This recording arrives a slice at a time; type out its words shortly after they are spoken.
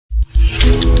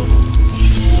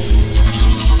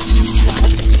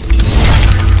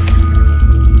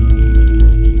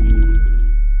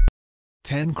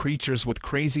10 creatures with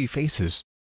crazy faces.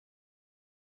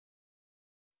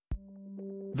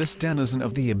 This denizen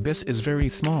of the abyss is very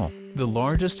small. The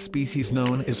largest species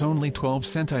known is only 12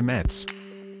 centimeters.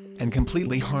 And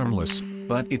completely harmless,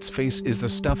 but its face is the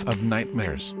stuff of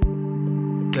nightmares.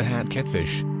 The Hatchet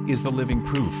Fish is the living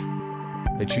proof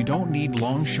that you don't need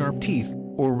long sharp teeth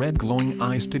or red glowing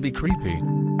eyes to be creepy.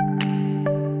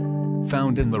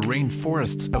 Found in the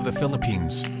rainforests of the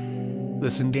Philippines,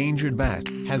 this endangered bat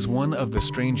has one of the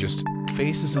strangest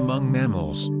faces among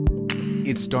mammals.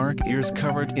 Its dark ears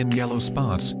covered in yellow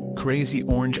spots, crazy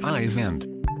orange eyes and,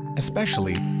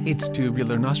 especially, its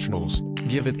tubular nostrils,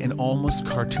 give it an almost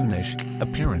cartoonish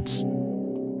appearance.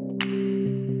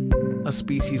 A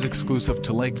species exclusive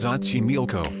to Lake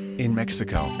Xochimilco, in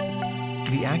Mexico.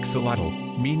 The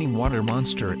axolotl, meaning water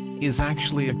monster, is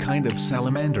actually a kind of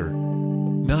salamander.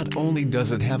 Not only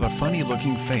does it have a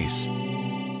funny-looking face,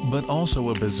 but also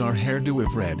a bizarre hairdo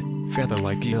of red,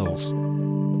 feather-like gills.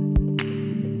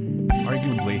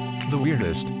 Arguably, the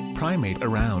weirdest primate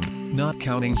around, not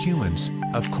counting humans,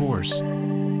 of course.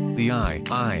 The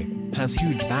eye has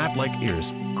huge bat-like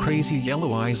ears, crazy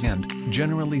yellow eyes and,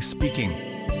 generally speaking,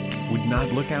 would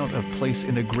not look out of place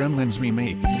in a Gremlins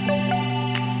remake.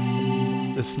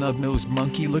 The snub-nosed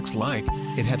monkey looks like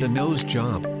it had a nose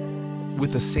job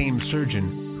with the same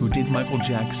surgeon who did Michael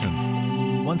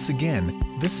Jackson. Once again,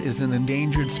 this is an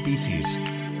endangered species,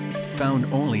 found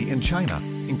only in China,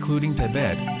 including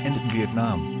Tibet and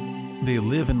Vietnam. They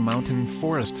live in mountain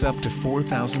forests up to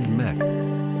 4,000 met.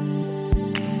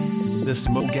 This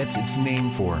moat gets its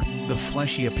name for the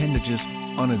fleshy appendages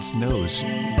on its nose,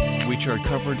 which are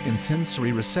covered in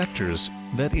sensory receptors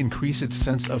that increase its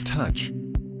sense of touch,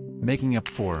 making up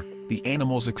for the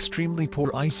animal's extremely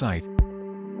poor eyesight.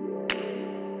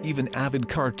 Even avid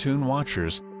cartoon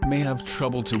watchers may have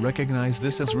trouble to recognize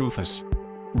this as Rufus,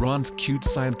 Ron's cute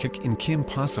sidekick in Kim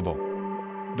Possible.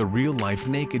 The real-life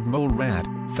naked mole rat,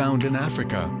 found in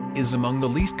Africa, is among the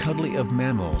least cuddly of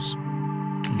mammals,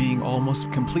 being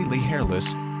almost completely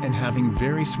hairless, and having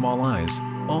very small eyes,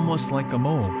 almost like a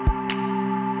mole.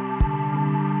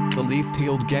 The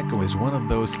leaf-tailed gecko is one of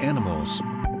those animals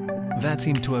that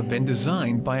seem to have been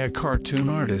designed by a cartoon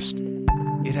artist.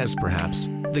 It has perhaps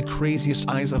the craziest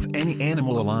eyes of any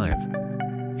animal alive.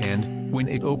 And, when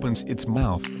it opens its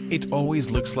mouth, it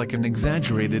always looks like an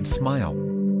exaggerated smile.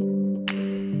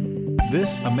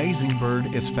 This amazing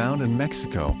bird is found in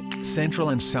Mexico, Central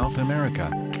and South America,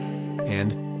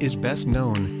 and is best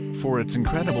known for its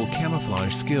incredible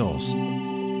camouflage skills.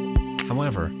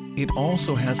 However, it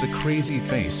also has a crazy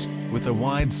face, with a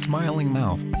wide smiling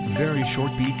mouth, very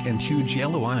short beak and huge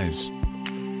yellow eyes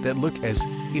that look as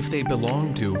if they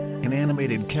belong to an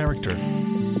animated character.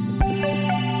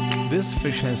 This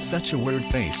fish has such a weird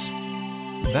face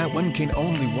that one can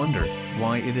only wonder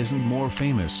why it isn't more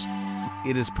famous.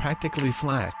 It is practically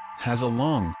flat, has a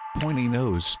long, pointy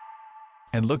nose,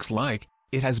 and looks like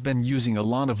it has been using a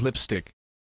lot of lipstick.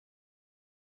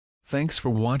 Thanks for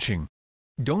watching.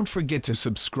 Don't forget to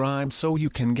subscribe so you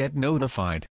can get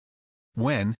notified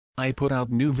when I put out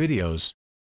new videos.